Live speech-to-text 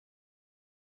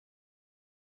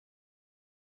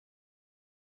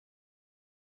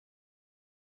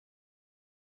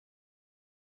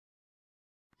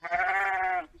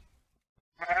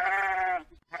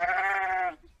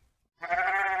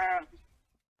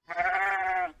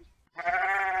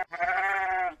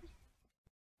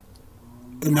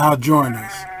And now join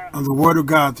us on the Word of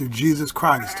God through Jesus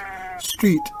Christ,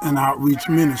 Street and Outreach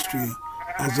Ministry,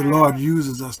 as the Lord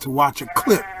uses us to watch a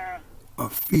clip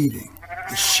of feeding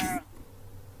the sheep.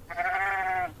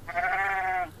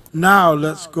 Now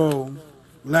let's go,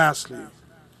 lastly,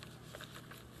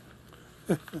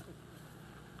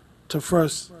 to 1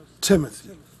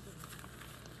 Timothy.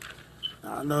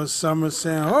 I know some are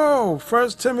saying, oh, 1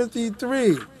 Timothy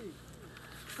 3.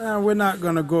 We're not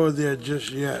going to go there just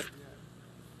yet.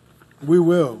 We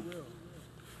will,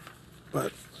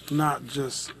 but not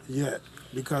just yet,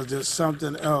 because there's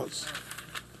something else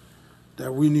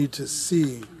that we need to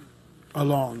see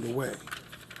along the way.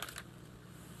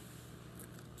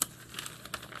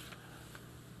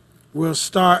 We'll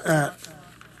start at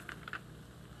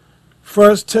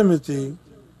 1 Timothy.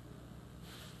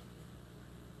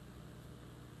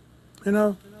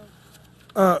 Let's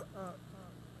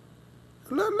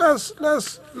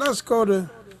go to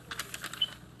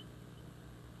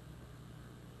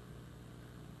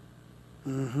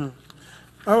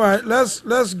All right,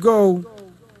 let's go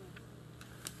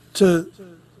to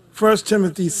 1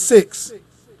 Timothy 6.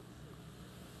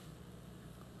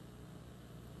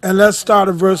 And let's start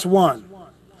at verse 1.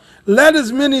 Let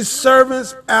as many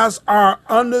servants as are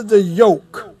under the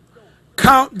yoke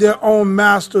count their own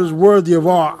masters worthy of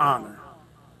all honor,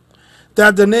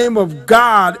 that the name of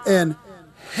God and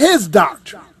his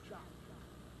doctrine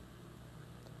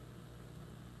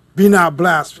be not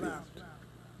blasphemed.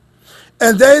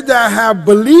 And they that have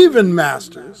believing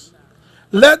masters,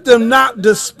 let them not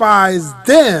despise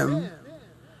them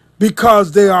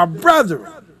because they are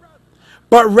brethren,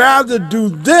 but rather do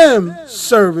them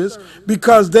service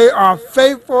because they are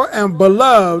faithful and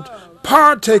beloved,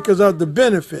 partakers of the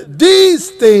benefit.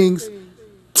 These things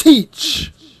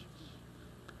teach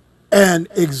and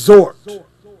exhort.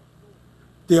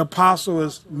 The apostle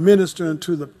is ministering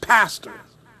to the pastor,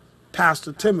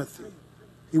 Pastor Timothy.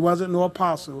 He wasn't no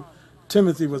apostle.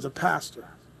 Timothy was a pastor.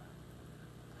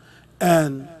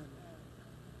 And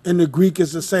in the Greek,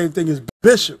 it's the same thing as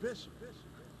bishop.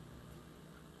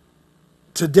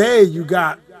 Today, you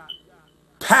got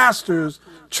pastors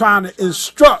trying to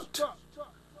instruct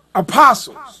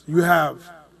apostles. You have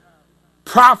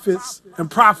prophets and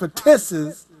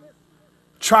prophetesses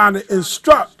trying to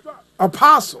instruct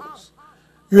apostles.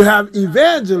 You have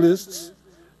evangelists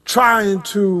trying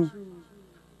to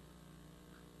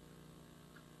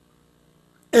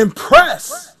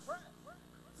impress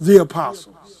the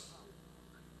apostles.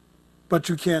 But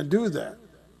you can't do that.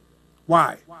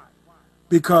 Why?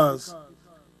 Because,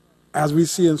 as we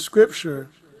see in Scripture,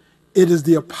 it is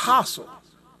the apostle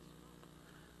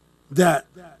that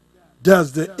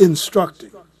does the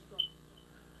instructing.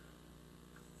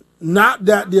 Not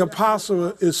that the apostle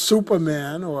is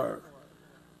Superman or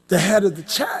the head of the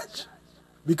church,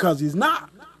 because he's not.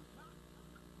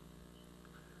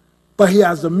 But he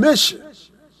has a mission.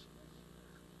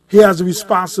 He has a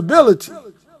responsibility.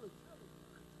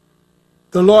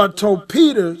 The Lord told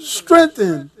Peter,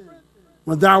 strengthen,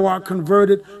 when thou art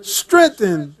converted,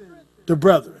 strengthen the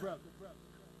brethren.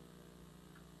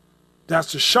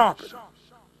 That's to sharpen.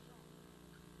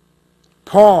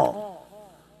 Paul,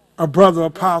 a brother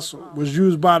apostle, was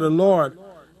used by the Lord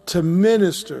to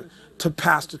minister to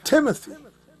Pastor Timothy.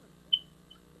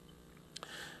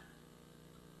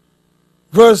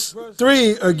 Verse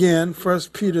 3 again, 1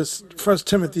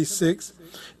 Timothy 6.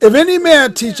 If any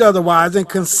man teach otherwise and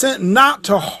consent not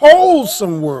to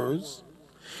wholesome words,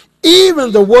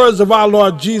 even the words of our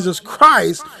Lord Jesus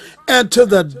Christ, and to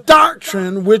the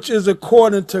doctrine which is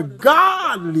according to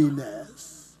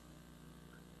godliness.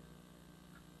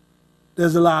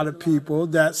 There's a lot of people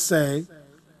that say,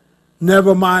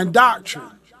 never mind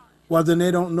doctrine. Well, then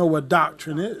they don't know what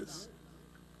doctrine is.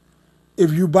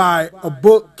 If you buy a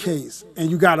bookcase and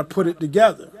you got to put it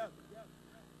together,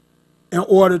 in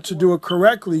order to do it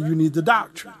correctly, you need the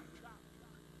doctrine.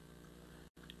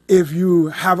 If you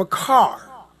have a car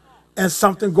and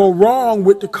something go wrong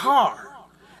with the car,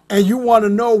 and you want to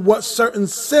know what certain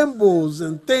symbols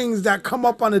and things that come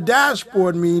up on the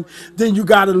dashboard mean, then you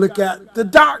got to look at the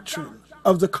doctrine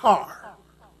of the car.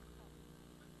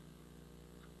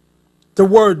 The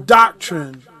word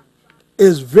doctrine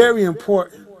is very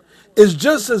important. It's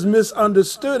just as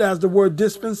misunderstood as the word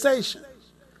dispensation.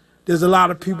 There's a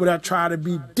lot of people that try to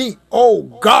be deep. Oh,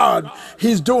 God,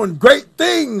 he's doing great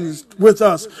things with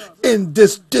us in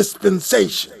this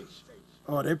dispensation.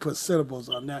 Oh, they put syllables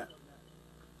on that.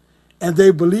 And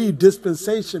they believe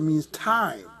dispensation means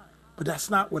time, but that's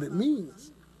not what it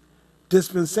means.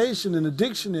 Dispensation in the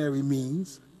dictionary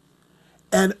means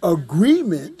an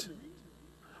agreement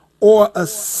or a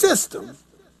system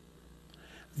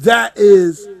that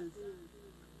is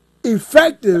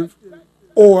effective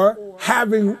or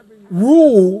having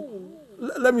rule.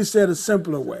 Let me say it a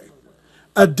simpler way.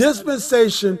 A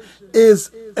dispensation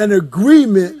is an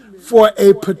agreement for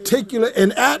a particular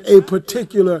and at a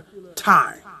particular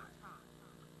time.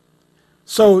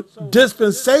 So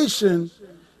dispensation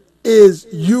is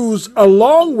used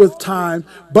along with time,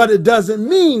 but it doesn't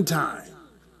mean time.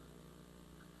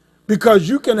 Because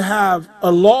you can have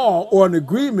a law or an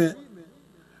agreement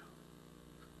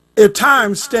if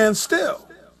time stands still.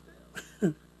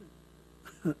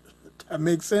 That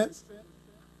makes sense?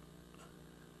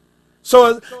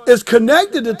 So it's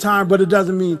connected to time, but it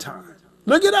doesn't mean time.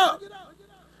 Look it up.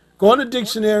 Go in the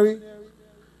dictionary,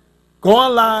 go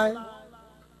online,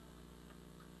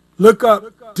 look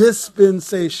up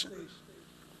dispensation.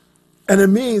 And it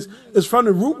means, it's from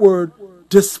the root word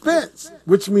dispense,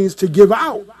 which means to give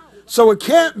out. So it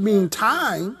can't mean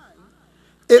time.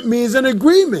 It means an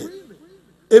agreement.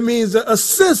 It means a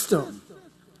system,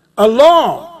 a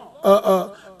law,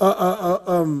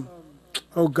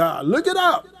 oh God, look it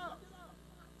up.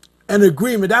 An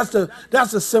agreement, that's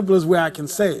the simplest way I can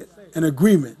say it. An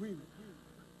agreement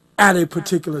at a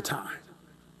particular time.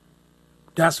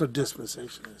 That's what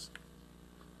dispensation is.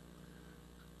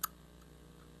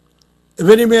 If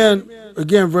any man,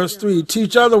 again, verse 3,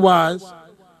 teach otherwise,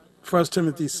 1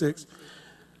 Timothy 6,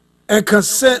 and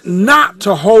consent not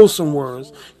to wholesome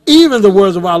words, even the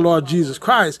words of our Lord Jesus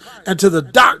Christ, and to the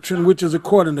doctrine which is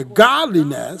according to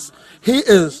godliness, he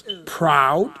is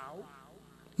proud,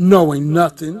 knowing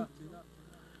nothing,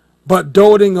 but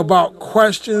doting about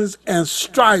questions and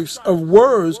strifes of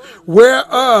words,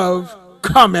 whereof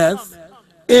cometh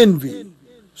envy,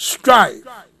 strife,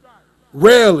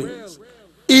 railings,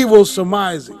 evil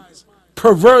surmisings,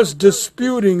 perverse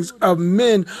disputings of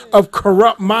men of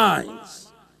corrupt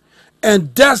minds,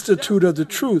 and destitute of the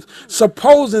truth,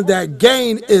 supposing that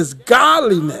gain is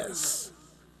godliness.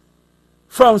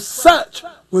 From such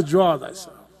withdraw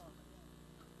thyself.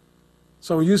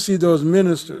 So when you see those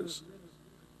ministers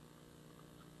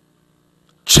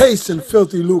chasing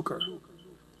filthy lucre,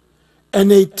 and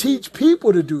they teach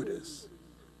people to do this,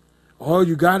 oh,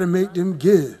 you got to make them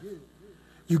give.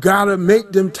 You got to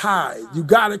make them tithe. You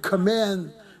got to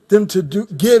command them to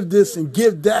give this and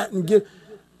give that and give.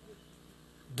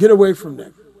 Get away from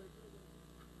them.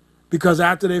 Because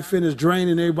after they finish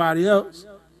draining everybody else,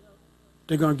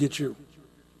 they're going to get you.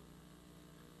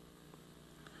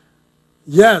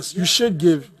 Yes, you should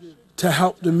give to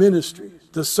help the ministry,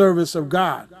 the service of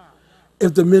God.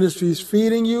 If the ministry is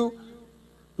feeding you,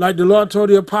 like the Lord told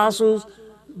the apostles,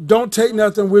 don't take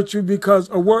nothing with you, because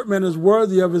a workman is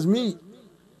worthy of his meat.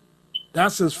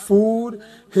 That's his food,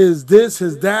 his this,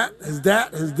 his that, his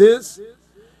that, his this.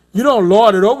 You don't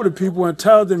lord it over to people and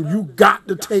tell them, you got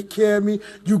to take care of me,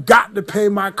 you got to pay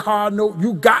my car note,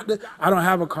 you got to. I don't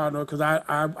have a car note, because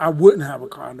I wouldn't have a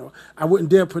car note. I wouldn't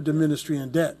dare put the ministry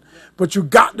in debt. But you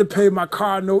got to pay my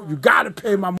car note, you got to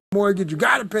pay my mortgage, you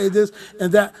got to pay this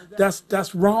and that.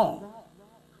 That's wrong.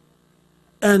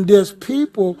 And there's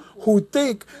people who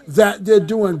think that they're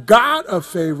doing God a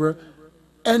favor,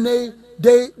 and they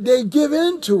give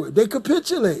in to it. They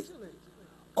capitulate.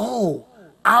 Oh,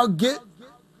 I'll get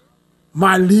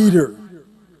my leader.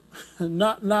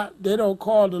 They don't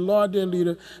call the Lord their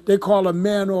leader. They call a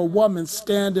man or a woman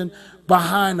standing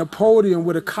behind a podium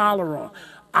with a collar on.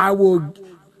 I will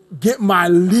get my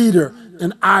leader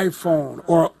an iPhone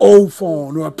or an O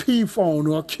phone or a P phone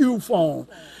or a Q phone,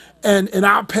 and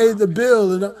I'll pay the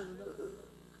bill.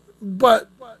 But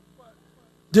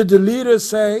did the leader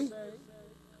say,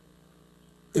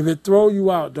 if it throw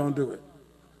you out, don't do it?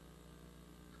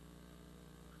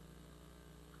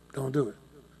 Don't do it.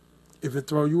 If it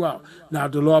throw you out. Now,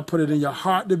 if the Lord put it in your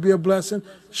heart to be a blessing,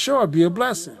 sure, be a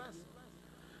blessing.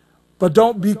 But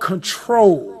don't be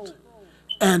controlled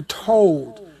and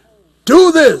told,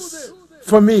 do this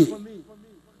for me,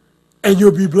 and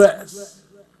you'll be blessed.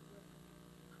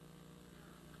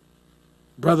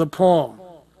 Brother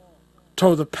Paul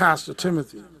told the pastor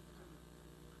Timothy,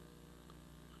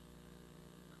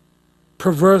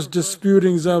 perverse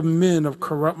disputings of men of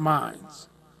corrupt minds,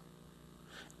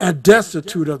 and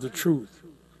destitute of the truth.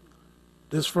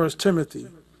 This 1 Timothy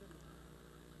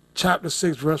chapter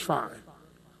 6, verse 5.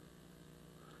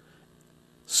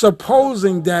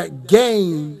 Supposing that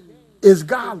gain is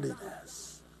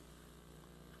godliness.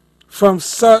 From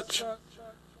such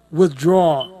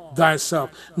withdraw thyself.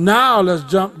 Now let's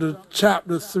jump to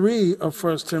chapter 3 of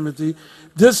 1 Timothy.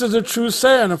 This is a true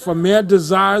saying, if a man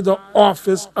desire the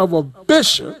office of a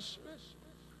bishop,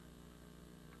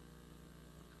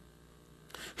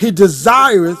 he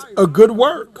desireth a good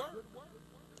work.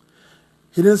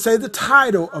 He didn't say the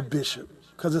title of bishop,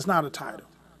 because it's not a title.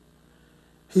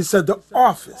 He said the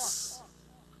office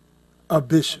of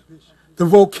bishop, the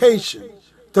vocation,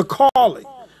 the calling.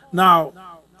 Now,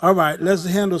 all right, let's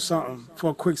handle something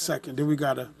for a quick second. Then we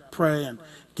got to pray and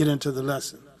get into the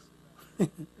lesson.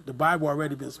 The Bible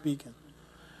already been speaking.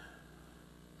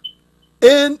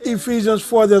 In Ephesians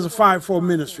 4, there's a fivefold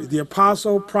ministry. The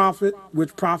apostle, prophet,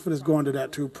 which prophet is going to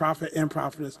that too, prophet and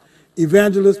prophetess,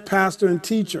 evangelist, pastor, and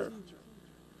teacher.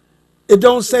 It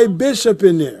don't say bishop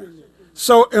in there.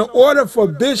 So in order for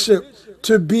bishop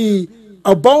to be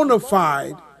a bona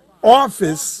fide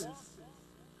office,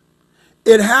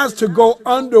 it has to go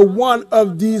under one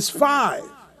of these five.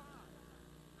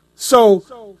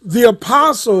 So the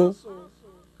apostle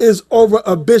is over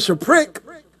a bishopric.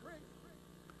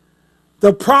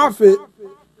 The prophet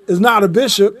is not a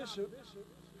bishop.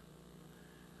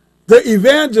 The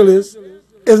evangelist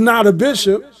is not a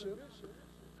bishop.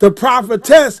 The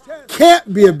prophetess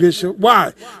can't be a bishop.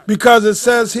 Why? Because it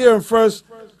says here in 1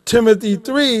 Timothy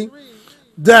 3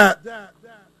 that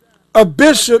a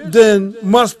bishop then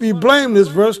must be blameless,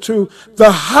 verse 2,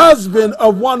 the husband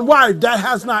of one wife. That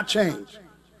has not changed.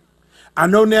 I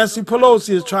know Nancy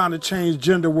Pelosi is trying to change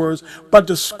gender words, but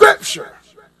the scripture,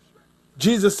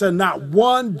 Jesus said not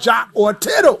one jot or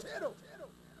tittle.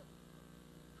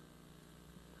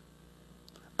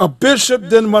 A bishop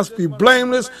then must be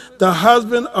blameless, the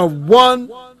husband of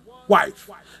one wife.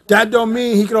 That don't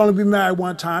mean he can only be married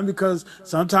one time, because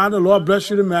sometimes the Lord bless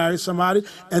you to marry somebody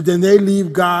and then they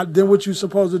leave God. Then what you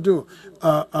supposed to do?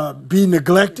 Be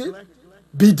neglected?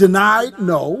 Be denied?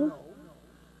 No.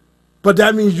 But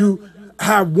that means you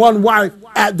have one wife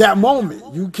at that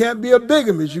moment. You can't be a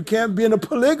bigamist. You can't be in a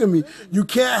polygamy. You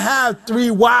can't have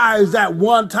 3 wives at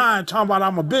one time talking about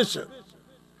I'm a bishop.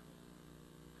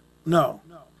 No.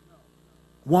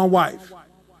 One wife.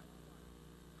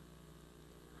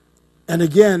 And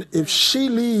again, if she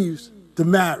leaves the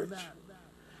marriage,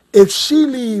 if she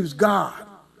leaves God,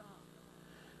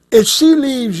 if she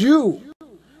leaves you,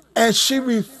 and she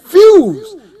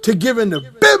refused to give in the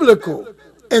biblical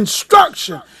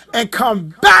instruction and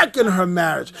come back in her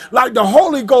marriage like the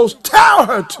Holy Ghost tell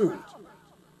her to,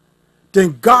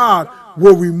 then God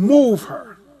will remove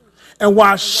her. And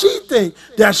while she think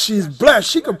that she's blessed,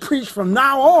 she can preach from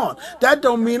now on. That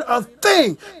don't mean a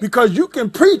thing, because you can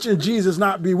preach and Jesus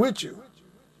not be with you.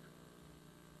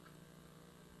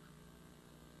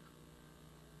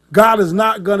 God is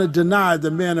not going to deny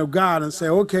the man of God and say,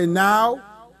 okay, now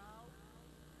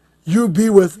you be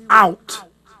without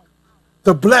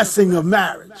the blessing of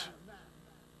marriage.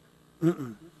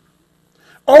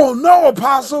 Oh, no,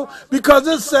 apostle, because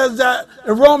it says that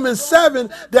in Romans 7,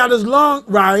 that is long,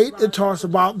 right? It talks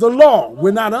about the law.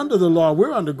 We're not under the law.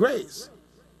 We're under grace.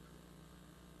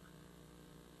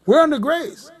 We're under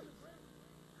grace.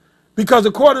 Because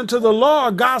according to the law,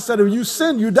 God said if you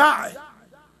sin, you die.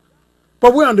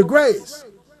 But we're under grace.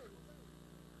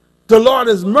 The Lord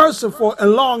is merciful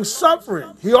and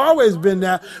long-suffering. He always been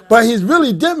there, but he's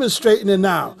really demonstrating it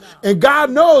now. And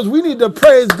God knows we need to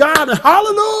praise God and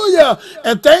hallelujah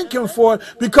and thank him for it,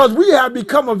 because we have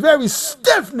become a very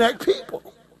stiff-necked people.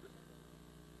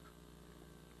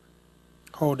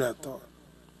 Hold that thought.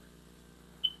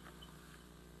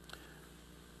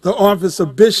 The office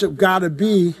of bishop got to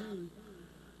be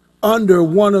under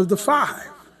one of the 5.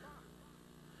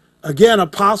 Again,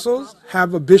 apostles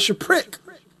have a bishopric.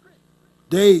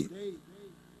 They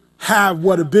have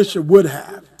what a bishop would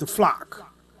have, the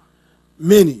flock.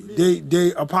 Many,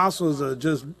 apostles are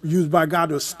just used by God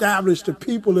to establish the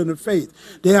people in the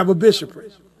faith. They have a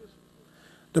bishopric.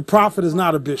 The prophet is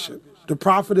not a bishop. The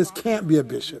prophetess can't be a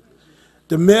bishop.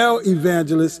 The male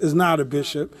evangelist is not a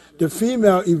bishop. The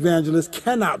female evangelist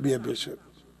cannot be a bishop.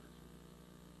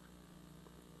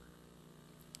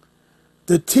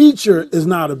 The teacher is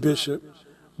not a bishop,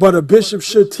 but a bishop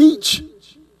should teach.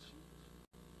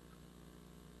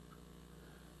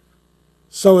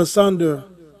 So it's under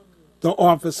the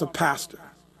office of pastor,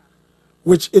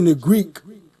 which in the Greek,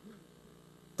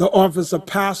 the office of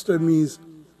pastor means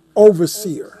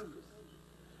overseer.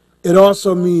 It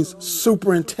also means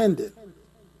superintendent.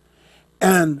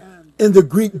 And in the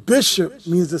Greek, bishop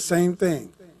means the same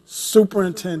thing,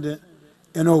 superintendent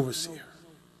and overseer.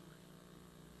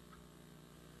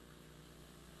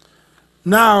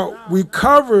 Now, we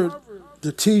covered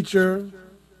the teacher,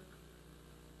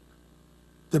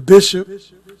 the bishop,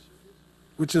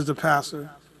 which is the pastor.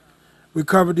 We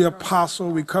covered the apostle.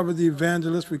 We covered the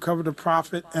evangelist. We covered the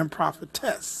prophet and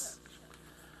prophetess.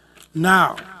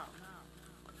 Now,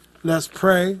 let's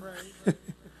pray.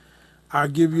 I'll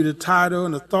give you the title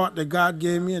and the thought that God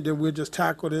gave me, and then we'll just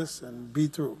tackle this and be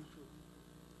through.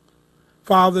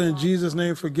 Father, in Jesus'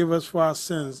 name, forgive us for our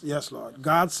sins. Yes, Lord.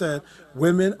 God said,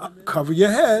 women, cover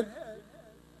your head.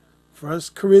 1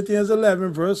 Corinthians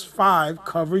 11, verse 5,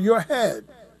 cover your head.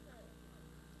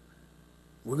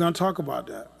 We're going to talk about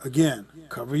that. Again,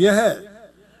 cover your head.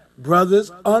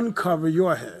 Brothers, uncover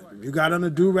your head. If you got on a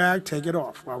do-rag, take it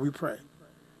off while we pray.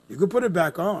 You can put it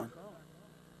back on,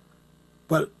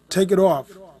 but take it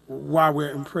off while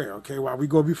we're in prayer, okay? While we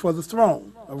go before the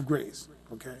throne of grace,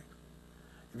 okay?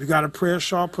 If you got a prayer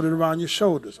shawl, put it around your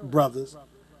shoulders. Brothers,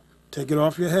 take it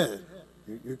off your head.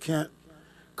 You can't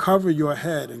cover your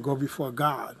head and go before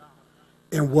God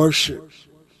in worship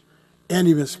and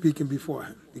even speaking before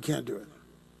him. You can't do it.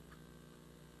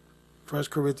 1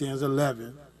 Corinthians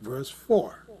 11, verse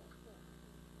 4.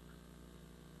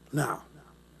 Now,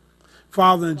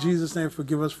 Father, in Jesus' name,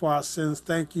 forgive us for our sins.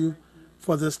 Thank you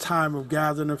for this time of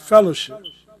gathering and fellowship.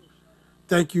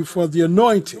 Thank you for the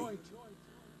anointing.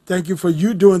 Thank you for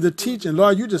you doing the teaching.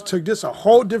 Lord, you just took this a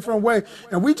whole different way,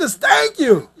 and we just thank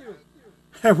you,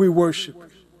 and we worship you.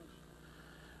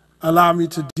 Allow me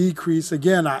to decrease,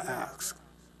 again I ask,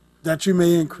 that you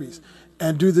may increase,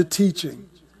 and do the teaching,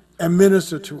 and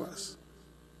minister to us.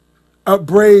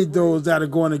 Upbraid those that are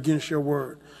going against your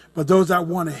word, but those that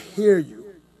want to hear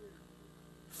you,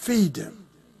 feed them.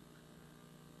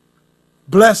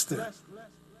 Bless them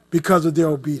because of their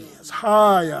obedience.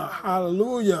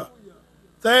 Hallelujah.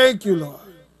 Thank you, Lord.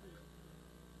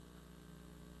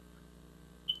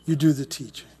 You do the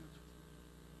teaching.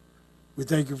 We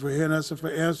thank you for hearing us and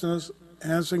for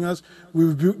answering us. We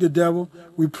rebuke the devil.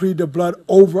 We plead the blood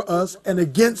over us and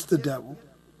against the devil.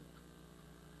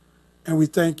 And we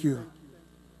thank you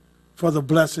for the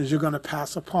blessings you're going to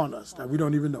pass upon us that we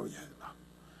don't even know yet.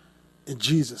 In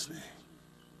Jesus' name,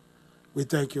 we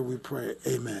thank you, we pray.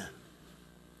 Amen.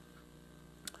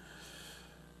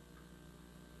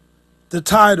 The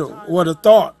title or the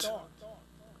thought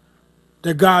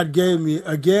that God gave me,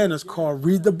 again, is called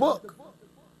Read the Book.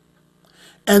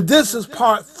 And this is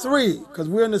part 3, because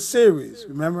we're in the series,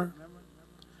 remember?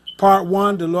 Part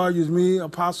 1, the Lord used me,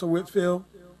 Apostle Whitfield,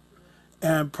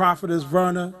 and Prophetess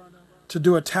Verna to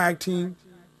do a tag team.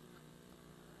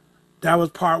 That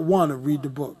was part 1 of Read the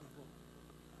Book.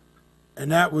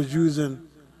 And that was using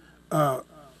 1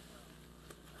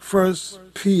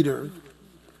 Peter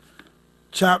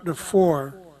chapter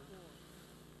 4,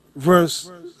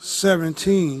 verse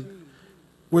 17,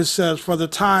 which says, for the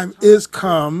time is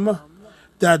come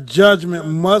that judgment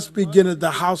must begin at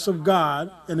the house of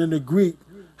God. And in the Greek,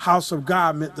 house of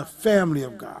God meant the family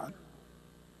of God,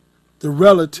 the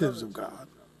relatives of God.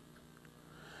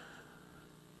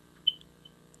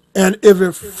 And if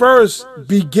it first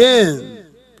begin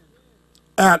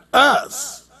at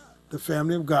us, the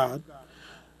family of God,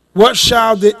 what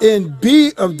shall the end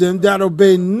be of them that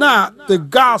obey not the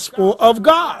gospel of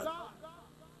God?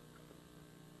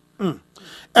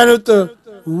 And if the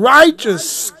righteous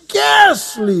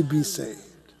scarcely be saved,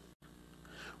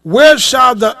 where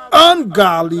shall the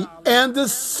ungodly and the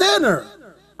sinner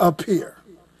appear?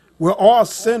 We're all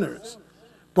sinners,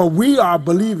 but we are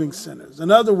believing sinners. In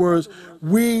other words,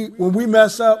 when we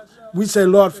mess up, we say,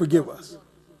 Lord, forgive us.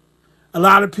 A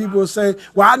lot of people say,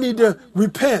 well, I need to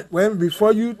repent. Well,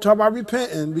 before you talk about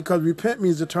repenting, because repent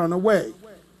means to turn away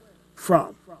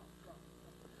from.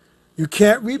 You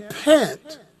can't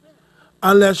repent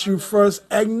unless you first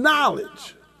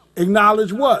acknowledge.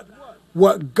 Acknowledge what?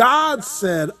 What God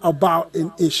said about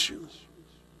an issue.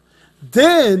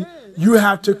 Then you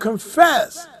have to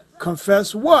confess.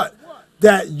 Confess what?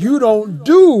 That you don't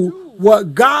do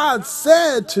what God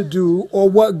said to do or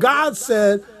what God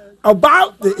said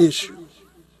about the issue.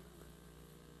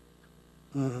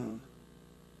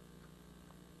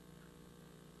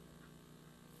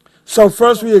 So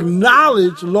first we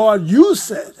acknowledge, Lord, you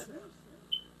said it.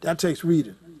 That takes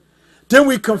reading. Then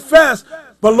we confess,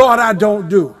 but Lord, I don't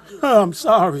do. I'm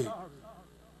sorry.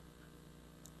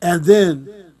 And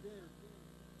then,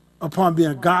 upon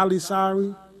being godly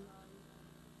sorry,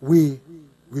 we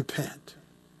repent.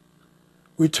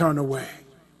 We turn away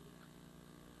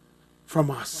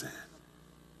from our sin.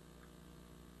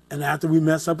 And after we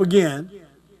mess up again,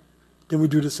 then we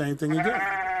do the same thing again.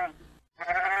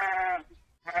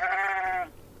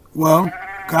 Well,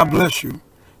 God bless you.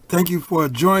 Thank you for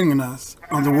joining us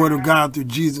on the Word of God through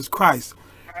Jesus Christ,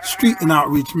 Street and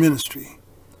Outreach Ministry,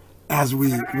 as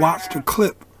we watched a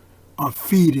clip on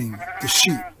feeding the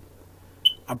sheep.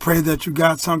 I pray that you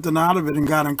got something out of it and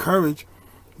got encouraged.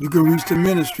 You can reach the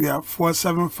ministry at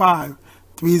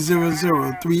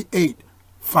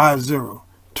 475-300-3850,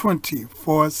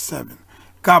 24/7.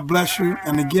 God bless you,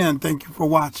 and again, thank you for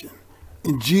watching.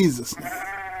 In Jesus' name,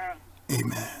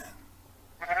 amen.